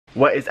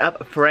What is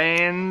up,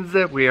 friends?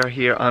 We are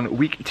here on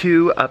week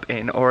 2 up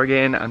in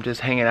Oregon. I'm just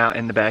hanging out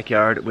in the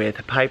backyard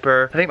with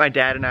Piper. I think my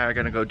dad and I are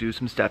gonna go do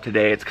some stuff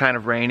today. It's kind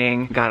of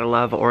raining. Gotta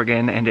love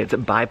Oregon, and it's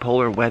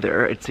bipolar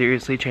weather. It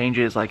seriously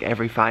changes like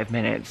every 5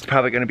 minutes. It's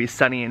probably gonna be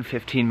sunny in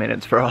 15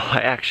 minutes for all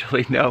I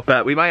actually know.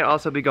 But we might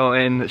also be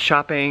going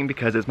shopping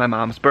because it's my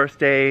mom's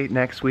birthday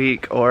next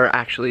week, or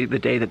actually the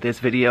day that this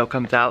video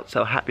comes out.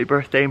 So happy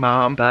birthday,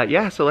 Mom. But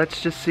yeah, so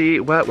let's just see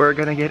what we're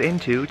gonna get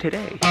into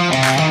today.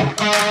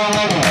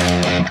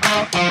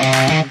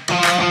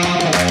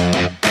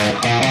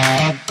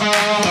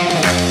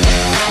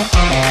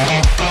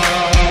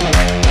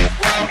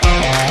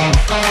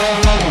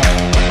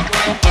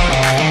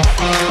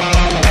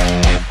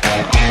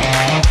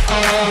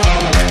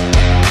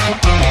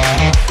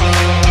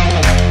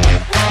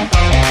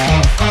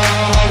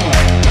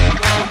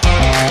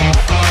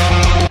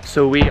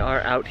 So we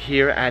are out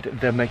here at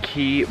the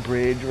McKee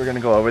Bridge. We're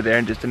gonna go over there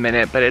in just a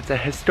minute, but it's a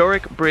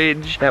historic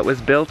bridge that was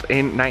built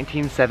in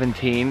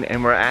 1917,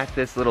 and we're at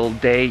this little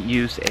day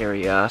use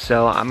area.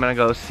 So I'm gonna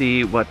go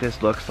see what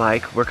this looks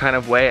like. We're kind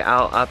of way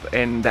up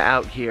in the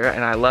out here,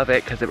 and I love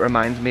it because it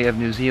reminds me of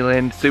New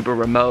Zealand. Super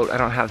remote. I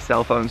don't have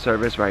cell phone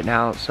service right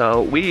now,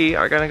 so we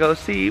are gonna go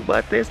see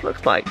what this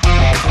looks like.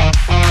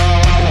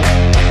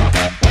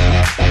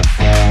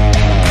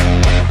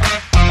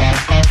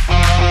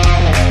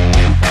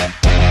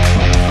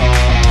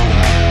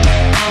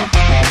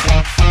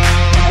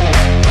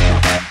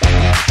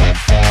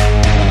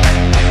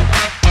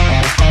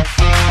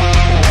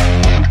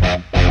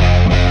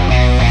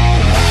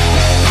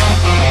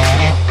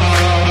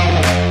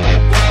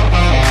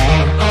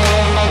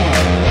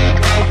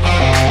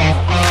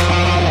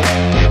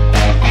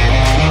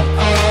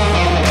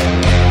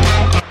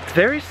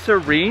 Very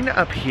serene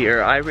up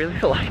here. I really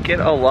like it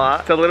a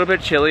lot. It's a little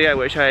bit chilly. I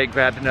wish I had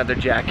grabbed another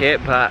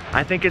jacket, but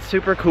I think it's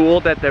super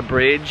cool that the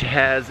bridge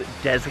has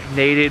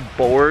designated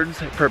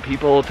boards for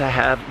people to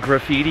have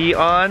graffiti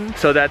on,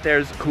 so that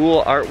there's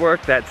cool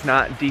artwork that's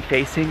not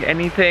defacing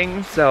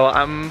anything. So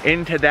I'm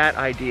into that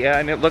idea,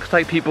 and it looks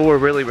like people were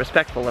really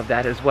respectful of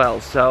that as well.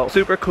 So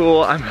super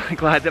cool. I'm really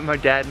glad that my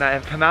dad and I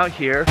have come out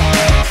here.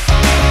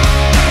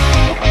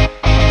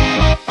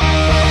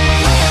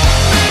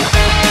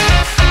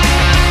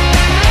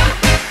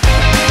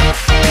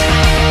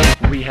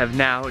 We have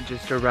now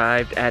just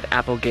arrived at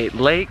Applegate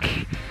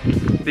Lake.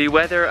 The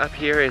weather up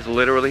here is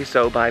literally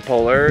so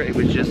bipolar. It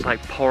was just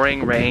like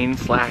pouring rain /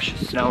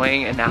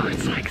 snowing, and now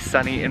it's like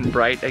sunny and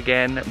bright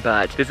again.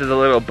 But this is a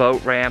little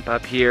boat ramp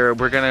up here.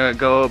 We're gonna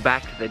go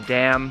back to the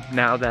dam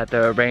now that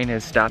the rain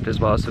has stopped as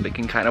well, so we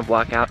can kind of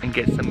walk out and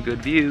get some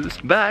good views.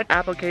 But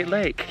Applegate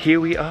Lake, here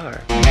we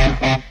are.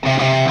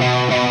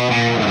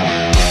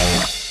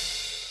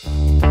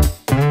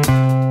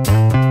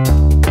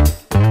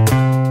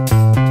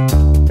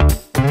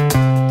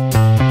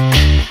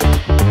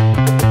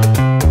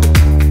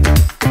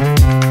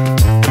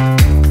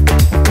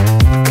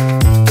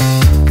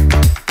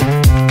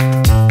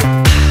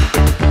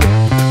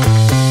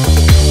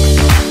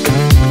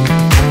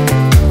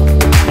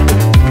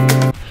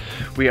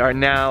 We are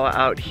now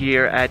out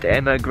here at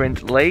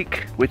Emmigrant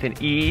Lake with an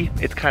E.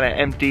 It's kind of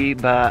empty,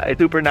 but it's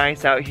super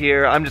nice out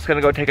here. I'm just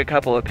gonna go take a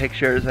couple of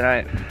pictures, and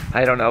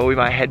I don't know, we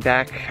might head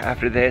back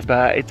after this,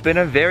 but it's been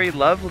a very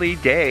lovely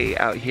day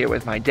out here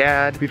with my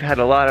dad. We've had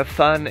a lot of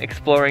fun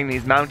exploring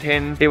these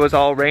mountains. It was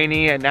all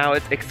rainy, and now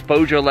it's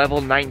exposure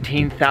level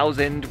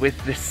 19,000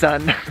 with the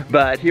sun.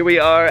 But here we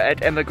are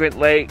at Emmigrant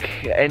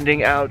Lake,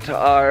 ending out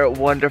our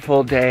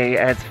wonderful day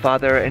as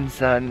father and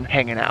son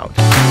hanging out.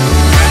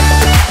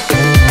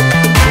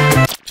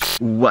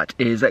 What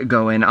is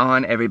going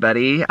on,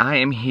 everybody? I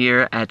am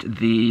here at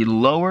the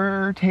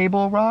Lower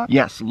Table Rock.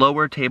 Yes,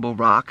 Lower Table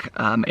Rock.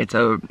 It's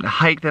a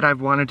hike that I've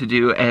wanted to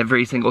do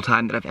every single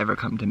time that I've ever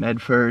come to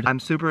Medford.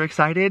 I'm super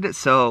excited,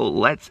 so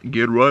let's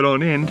get right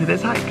on into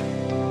this hike.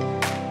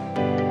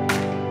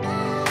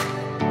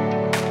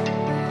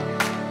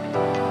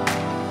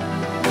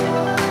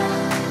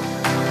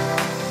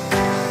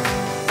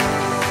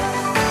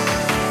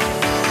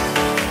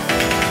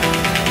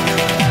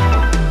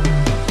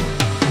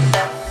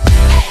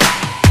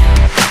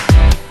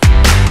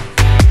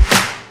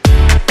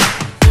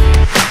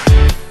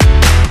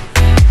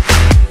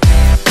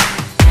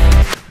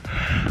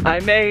 I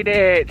made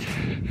it!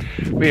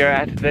 We are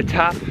at the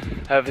top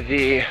of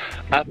the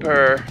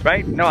upper,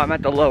 right? No, I'm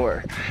at the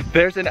lower.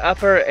 There's an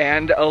upper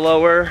and a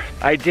lower.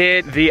 I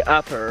did the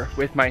upper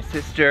with my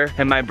sister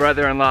and my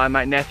brother-in-law and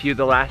my nephew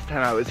the last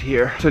time I was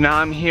here. So now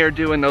I'm here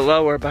doing the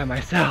lower by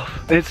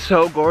myself. It's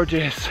so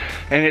gorgeous,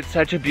 and it's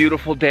such a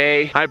beautiful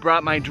day. I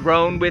brought my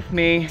drone with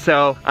me,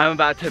 so I'm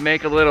about to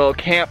make a little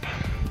camp.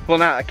 Well,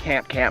 not a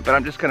camp, but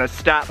I'm just gonna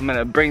stop. I'm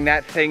gonna bring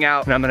that thing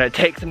out, and I'm gonna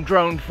take some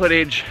drone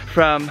footage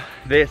from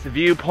this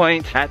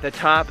viewpoint at the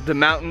top. The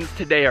mountains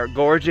today are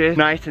gorgeous,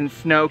 nice and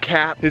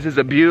snow-capped. This is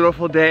a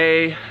beautiful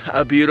day,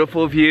 a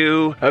beautiful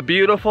view, a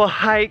beautiful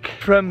hike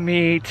from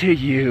me to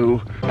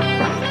you.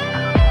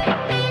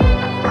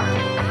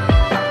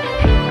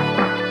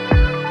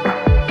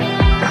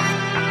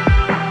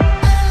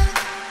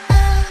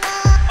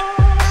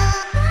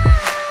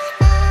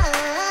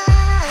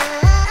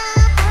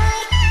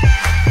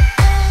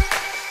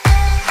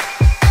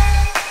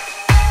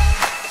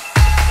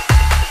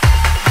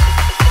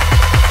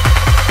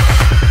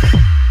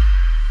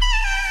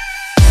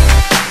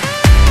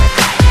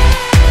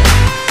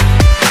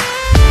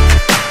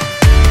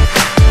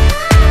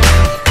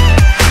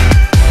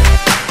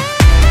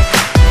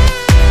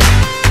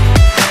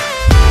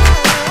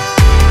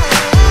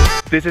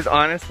 This is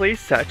honestly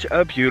such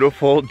a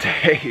beautiful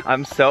day.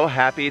 I'm so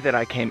happy that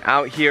I came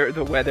out here.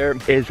 The weather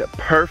is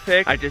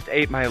perfect. I just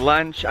ate my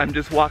lunch. I'm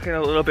just walking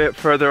a little bit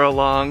further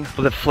along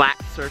the flat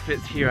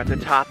surface here at the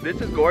top. This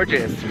is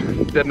gorgeous.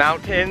 The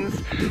mountains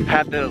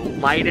have the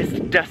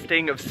lightest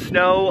dusting of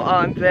snow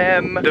on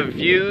them. The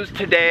views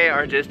today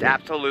are just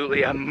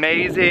absolutely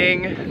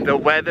amazing. The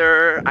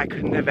weather, I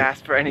couldn't have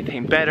asked for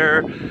anything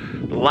better.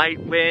 Light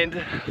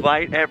wind,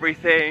 light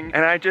everything,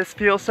 and I just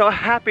feel so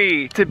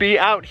happy to be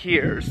out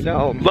here.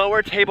 So,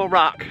 Lower Table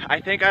Rock. I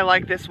think I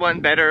like this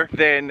one better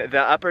than the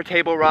Upper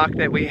Table Rock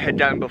that we had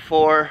done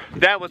before.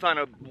 That was on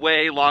a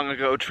way long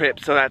ago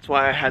trip, so that's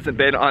why I hasn't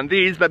been on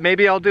these, but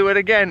maybe I'll do it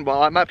again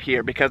while I'm up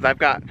here because I've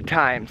got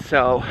time.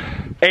 So,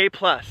 A+.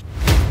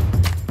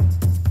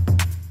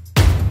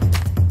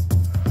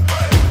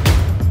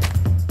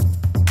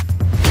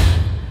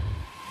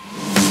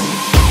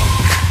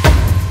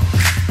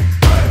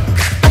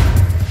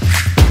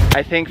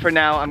 I think for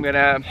now I'm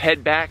gonna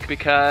head back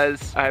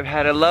because I've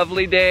had a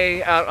lovely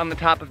day out on the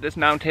top of this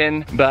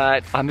mountain,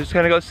 but I'm just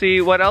gonna go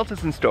see what else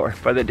is in store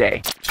for the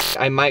day.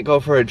 I might go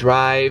for a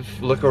drive,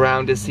 look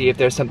around to see if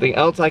there's something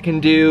else I can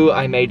do.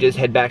 I may just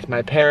head back to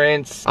my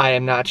parents. I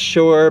am not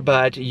sure,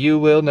 but you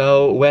will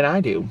know when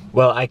I do.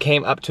 Well, I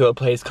came up to a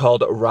place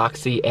called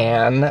Roxy,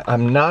 and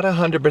I'm not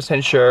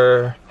 100%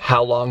 sure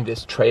how long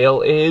this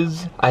trail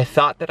is. I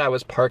thought that I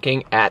was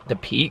parking at the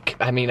peak.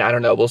 I mean, I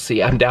don't know, we'll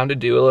see. I'm down to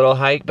do a little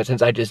hike, but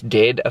since I just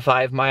did a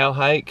 5-mile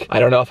hike, I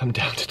don't know if I'm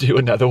down to do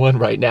another one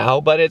right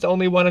now, but it's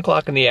only 1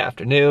 o'clock in the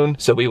afternoon,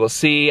 so we will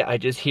see. I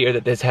just hear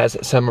that this has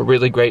some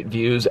really great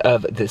views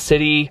of the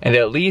city, and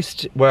at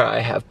least where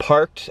I have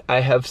parked, I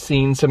have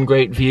seen some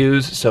great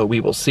views, so we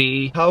will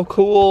see how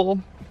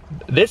cool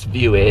this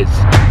view is.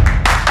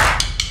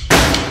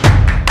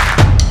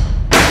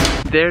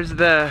 There's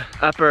the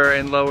Upper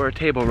and Lower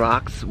Table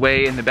Rocks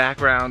way in the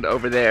background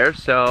over there,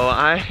 so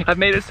I've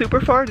made it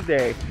super far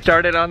today.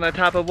 Started on the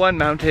top of one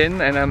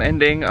mountain and I'm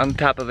ending on the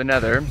top of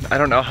another. I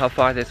don't know how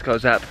far this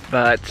goes up,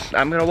 but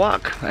I'm gonna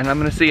walk and I'm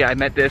gonna see. I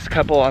met this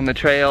couple on the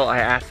trail. I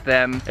asked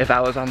them if I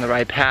was on the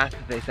right path.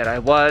 They said I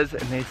was,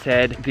 and they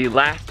said the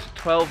last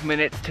 12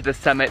 minutes to the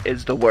summit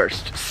is the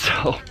worst.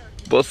 So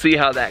we'll see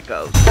how that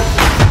goes.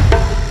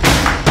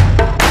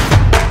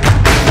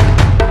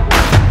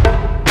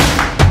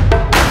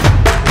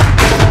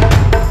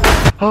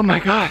 Oh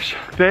my gosh,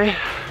 they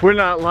were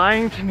not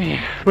lying to me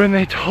when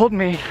they told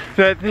me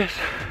that this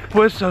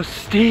was so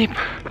steep.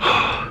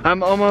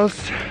 I'm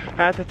almost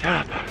at the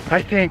top,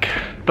 I think.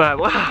 But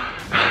wow,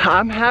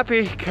 I'm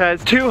happy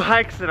because 2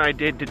 hikes that I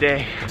did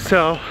today.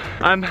 So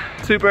I'm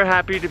super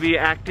happy to be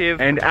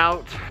active and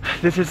out.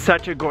 This is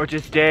such a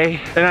gorgeous day,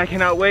 and I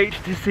cannot wait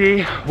to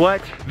see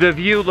what the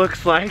view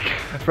looks like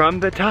from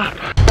the top.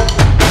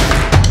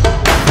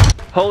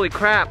 Holy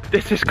crap,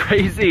 this is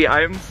crazy.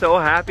 I am so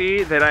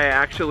happy that I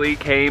actually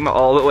came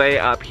all the way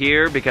up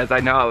here because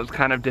I know I was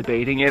kind of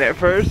debating it at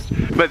first,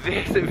 but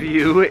this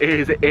view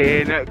is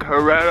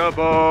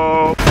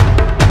incredible.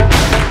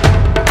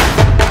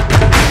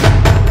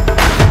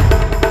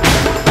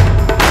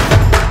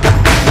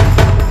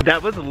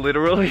 That was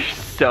literally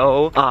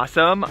so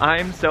awesome.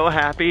 I'm so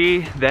happy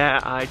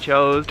that I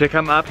chose to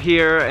come up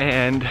here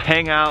and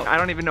hang out. I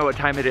don't even know what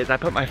time it is. I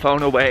put my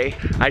phone away.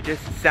 I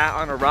just sat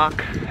on a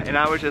rock and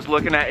I was just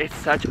looking at it. It's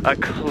such a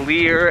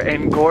clear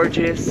and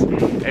gorgeous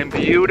and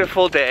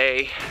beautiful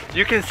day.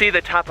 You can see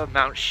the top of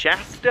Mount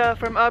Shasta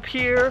from up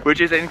here,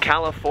 which is in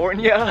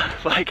California.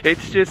 Like,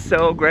 it's just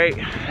so great.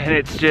 And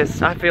it's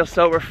just, I feel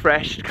so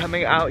refreshed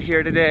coming out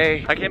here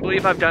today. I can't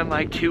believe I've done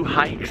like 2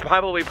 hikes.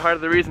 Probably part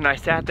of the reason I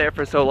sat there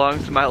for so long,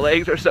 so my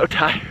legs are so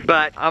tired.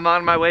 But I'm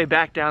on my way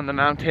back down the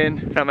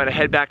mountain. I'm gonna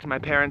head back to my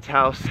parents'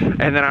 house,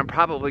 and then I'm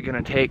probably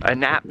gonna take a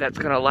nap that's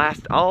gonna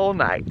last all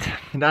night.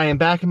 And I am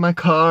back in my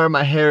car.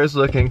 My hair is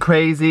looking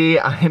crazy.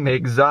 I'm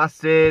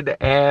exhausted,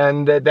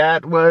 and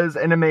that was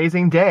an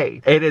amazing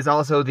day. It is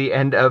also the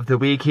end of the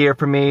week here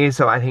for me,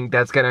 so I think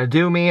that's gonna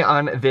do me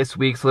on this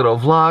week's little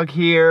vlog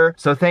here.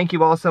 So thank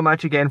you all so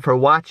much again for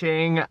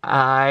watching.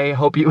 I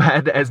hope you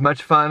had as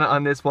much fun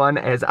on this one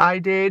as I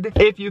did.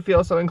 If you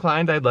feel so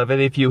inclined, I'd love it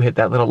if you hit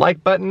that little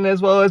like button,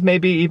 as well as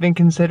maybe even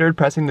considered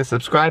pressing the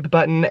subscribe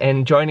button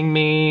and joining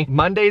me.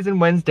 Mondays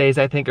and Wednesdays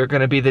I think are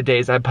gonna be the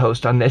days I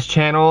post on this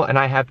channel, and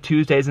I have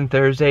Tuesdays and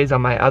Thursdays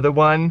on my other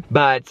one,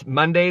 but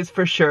Mondays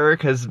for sure,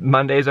 because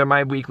Mondays are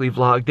my weekly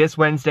vlog. This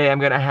Wednesday I'm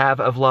gonna have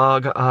a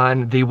vlog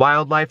on the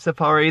wildlife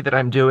safari that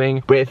I'm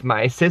doing with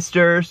my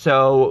sister,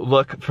 so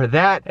look for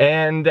that.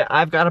 And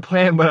I've got to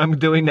plan what I'm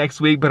doing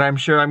next week, but I'm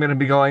sure I'm gonna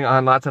be going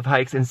on lots of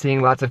hikes and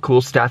seeing lots of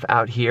cool stuff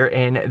out here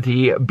in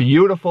the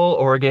beautiful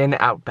Oregon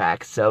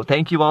outback. So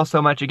thank you all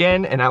so much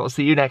again, and I will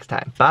see you next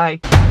time. Bye.